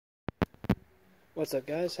What's up,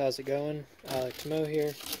 guys? How's it going? Mo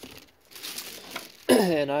here.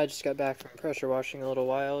 And I just got back from pressure washing a little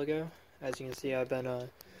while ago. As you can see, I've been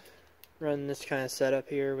running this kind of setup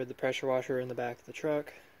here with the pressure washer in the back of the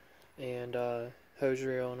truck and hose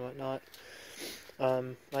reel and whatnot.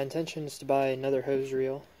 My intention is to buy another hose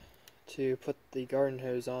reel to put the garden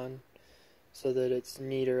hose on so that it's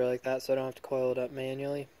neater like that, so I don't have to coil it up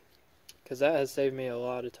manually, because that has saved me a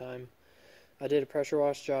lot of time. I did a pressure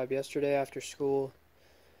wash job yesterday after school,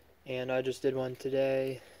 and I just did one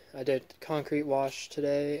today. I did concrete wash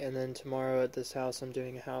today, and then tomorrow at this house I'm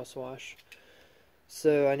doing a house wash.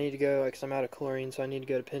 So I need to go, because I'm out of chlorine, so I need to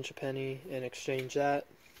go to Pinch a Penny and exchange that.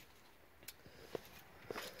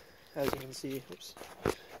 As you can see,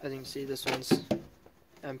 this one's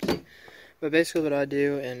empty. But basically what I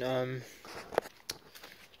do, and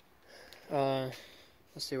let's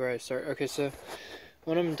see where I start. Okay, so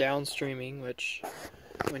when I'm downstreaming, which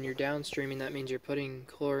when you're downstreaming, that means you're putting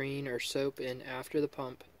chlorine or soap in after the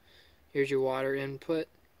pump. Here's your water input.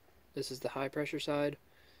 This is the high pressure side.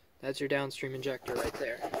 That's your downstream injector right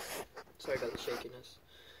there. Sorry about the shakiness.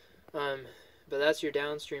 But that's your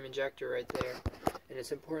downstream injector right there. And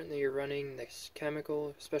it's important that you're running this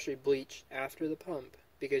chemical, especially bleach, after the pump,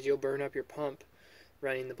 because you'll burn up your pump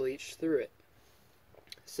running the bleach through it.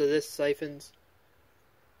 So this siphons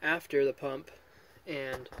after the pump,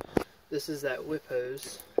 and this is that whip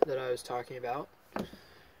hose that I was talking about.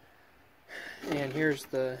 And here's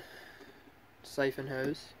the siphon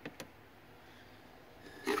hose.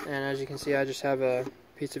 And as you can see, I just have a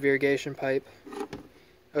piece of irrigation pipe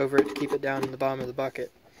over it to keep it down in the bottom of the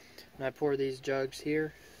bucket. And I pour these jugs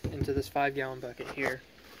here into this 5-gallon bucket here,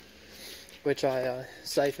 which I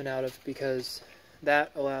siphon out of, because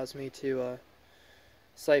that allows me to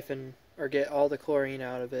siphon or get all the chlorine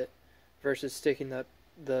out of it, versus sticking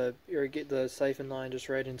the siphon line just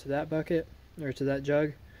right into that bucket or to that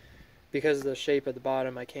jug. Because of the shape at the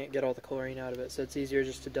bottom, I can't get all the chlorine out of it, so it's easier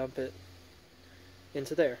just to dump it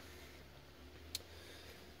into there.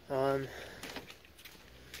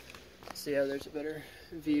 See how there's a better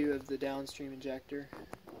view of the downstream injector.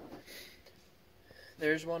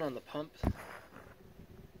 There's one on the pump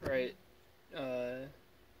right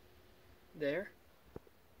there.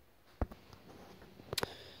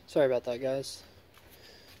 Sorry about that, guys.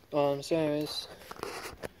 So anyways,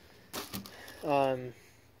 so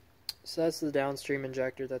that's the downstream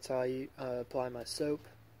injector. That's how I apply my soap.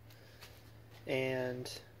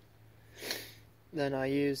 And then I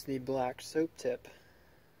use the black soap tip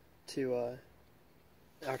to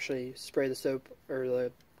actually spray the soap or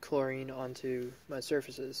the chlorine onto my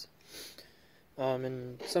surfaces.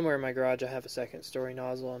 And somewhere in my garage I have a second story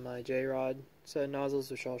nozzle on my J-Rod set of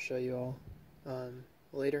nozzles, which I'll show you all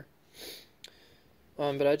later.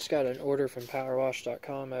 But I just got an order from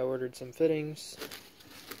powerwash.com. I ordered some fittings.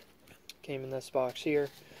 Came in this box here.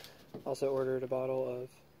 Also ordered a bottle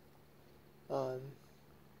of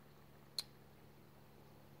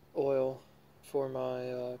oil for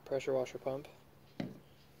my pressure washer pump,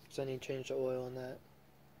 because I need to change the oil in that.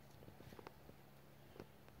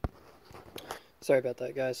 Sorry about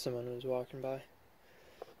that, guys. Someone was walking by.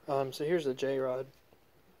 So here's the J-Rod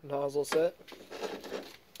nozzle set.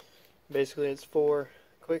 Basically, it's 4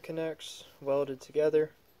 quick connects welded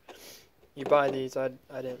together. You buy these. I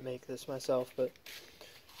didn't make this myself, but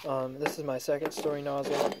this is my second story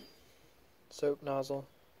nozzle, soap nozzle.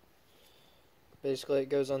 Basically, it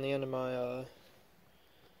goes on the end of my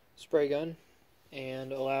spray gun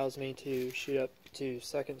and allows me to shoot up to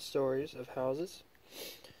second stories of houses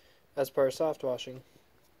as part of soft washing.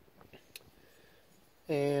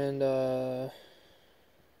 And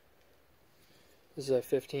this is a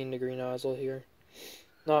 15-degree nozzle here.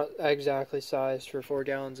 Not exactly sized for 4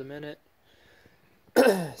 gallons a minute.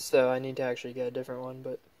 So I need to actually get a different one.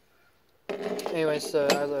 But anyway, so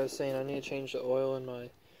as I was saying, I need to change the oil in my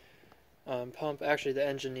pump. Actually, the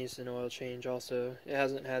engine needs an oil change also. It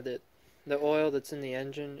hasn't had it. The oil that's in the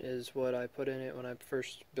engine is what I put in it when I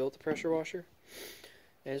first built the pressure washer.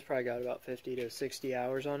 And it's probably got about 50 to 60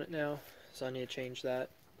 hours on it now. So I need to change that.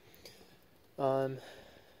 So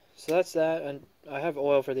that's that. And I have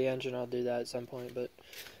oil for the engine. I'll do that at some point. But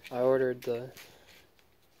I ordered the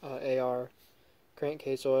AR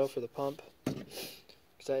crankcase oil for the pump,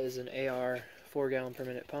 because that is an AR 4-gallon per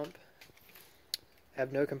minute pump. I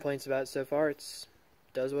have no complaints about it so far. It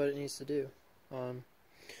does what it needs to do.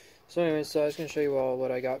 So anyways, so I was going to show you all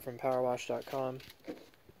what I got from powerwash.com.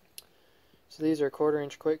 So these are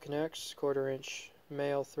 1/4-inch quick connects, 1/4-inch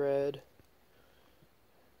male thread,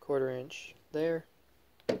 1/4-inch there,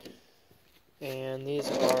 and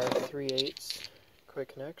these are 3/8 quick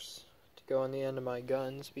connects to go on the end of my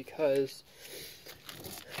guns because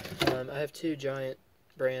I have two giant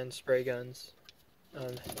brand spray guns.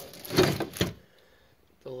 The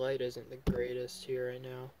light isn't the greatest here right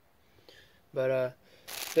now, but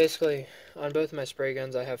basically on both my spray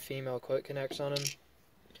guns I have female quick connects on them.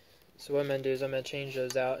 So what I'm going to do is I'm going to change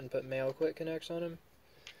those out and put male quick connects on them,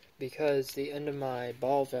 because the end of my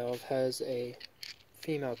ball valve has a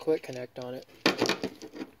female quick connect on it.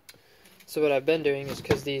 So what I've been doing is,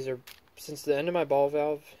 because these are, since the end of my ball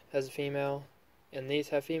valve has a female and these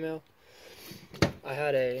have female,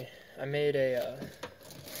 I made a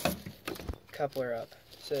coupler up,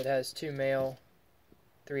 so it has two male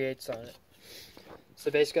 3/8 on it. So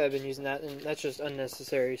basically I've been using that, and that's just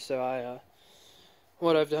unnecessary. So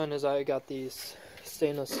what I've done is I got these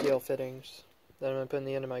stainless steel fittings that I'm going to put in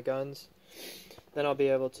the end of my guns. Then I'll be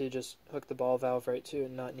able to just hook the ball valve right to it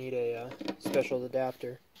and not need a special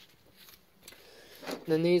adapter.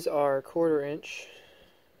 Then these are 1/4 inch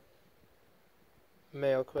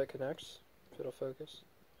male quick connects, if it'll focus.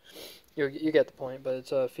 You get the point, but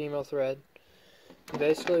it's a female thread.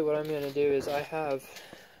 Basically what I'm going to do is I have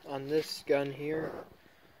on this gun here,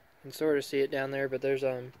 you can sort of see it down there, but there's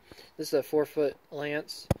this is a 4-foot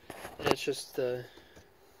lance, and it's just the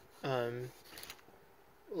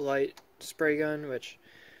light spray gun, which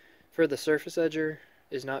for the surface edger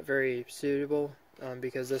is not very suitable,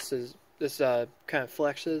 because this kind of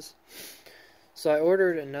flexes. So I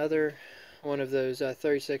ordered another one of those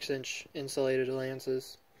 36-inch insulated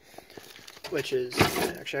lances, which is,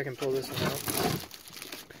 actually I can pull this one out.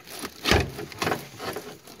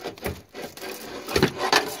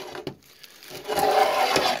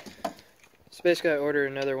 So basically I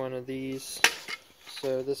ordered another one of these.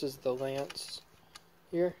 So this is the lance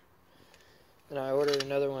here, and I ordered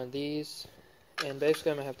another one of these, and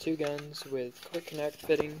basically I'm going to have two guns with quick connect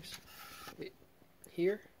fittings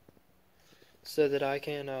here, so that I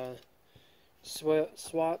can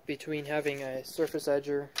swap between having a surface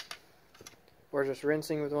edger or just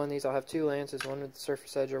rinsing with one of these. I'll have two lances, one with the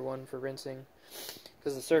surface edger, one for rinsing,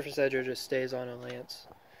 because the surface edger just stays on a lance.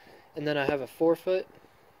 And then I have a 4-foot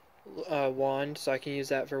wand, so I can use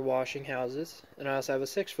that for washing houses, and I also have a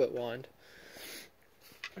 6-foot wand.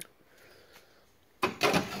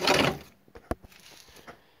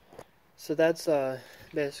 So that's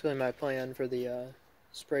basically my plan for the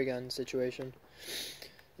spray gun situation.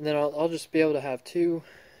 And then I'll just be able to have two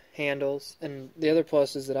handles, and the other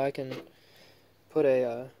plus is that I can put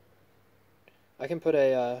a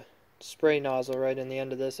spray nozzle right in the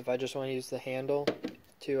end of this if I just want to use the handle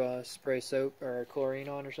to spray soap or chlorine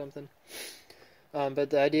on or something. But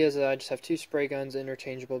the idea is that I just have two spray guns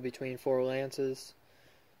interchangeable between 4 lances,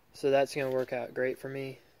 so that's going to work out great for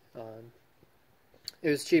me. It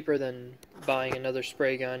was cheaper than buying another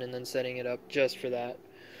spray gun and then setting it up just for that.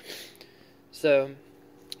 So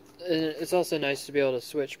it's also nice to be able to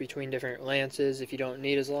switch between different lances if you don't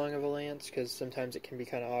need as long of a lance, because sometimes it can be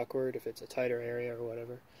kind of awkward if it's a tighter area or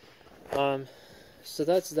whatever. So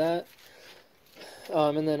that's that.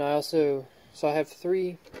 And then I also, so I have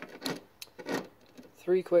three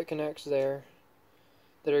quick connects there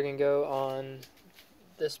that are going to go on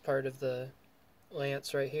this part of the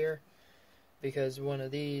lance right here, because one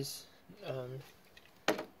of these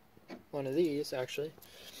actually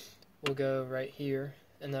will go right here,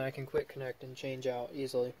 and then I can quick connect and change out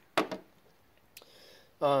easily.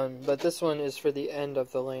 But this one is for the end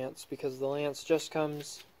of the lance, because the lance just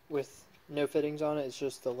comes with no fittings on it. It's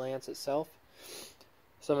just the lance itself.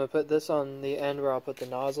 So I'm going to put this on the end where I'll put the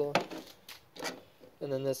nozzle,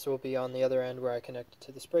 and then this will be on the other end where I connect it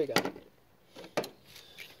to the spray gun.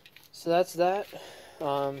 So that's that.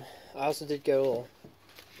 I also did get a little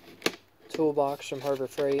toolbox from Harbor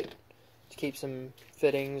Freight to keep some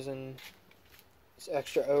fittings and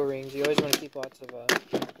extra O-rings. You always want to keep lots of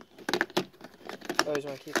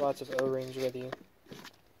O-rings with you,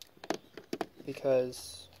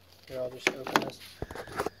 because here, I'll just open this.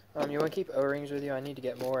 You want to keep O-rings with you. I need to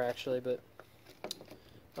get more actually, but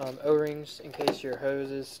O-rings in case your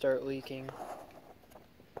hoses start leaking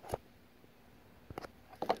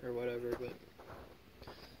or whatever. But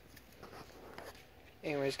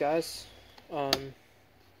anyways, guys, it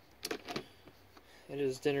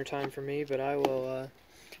is dinner time for me, but I will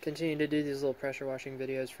continue to do these little pressure washing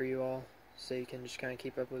videos for you all, so you can just kind of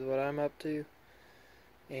keep up with what I'm up to.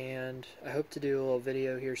 And I hope to do a little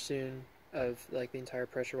video here soon of like the entire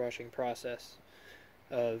pressure washing process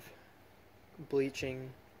of bleaching,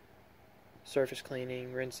 surface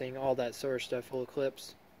cleaning, rinsing, all that sort of stuff, little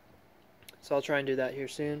clips. So I'll try and do that here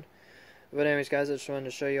soon. But anyways, guys, I just wanted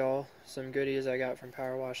to show you all some goodies I got from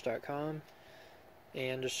powerwash.com.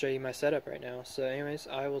 and just show you my setup right now. So anyways,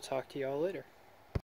 I will talk to y'all later.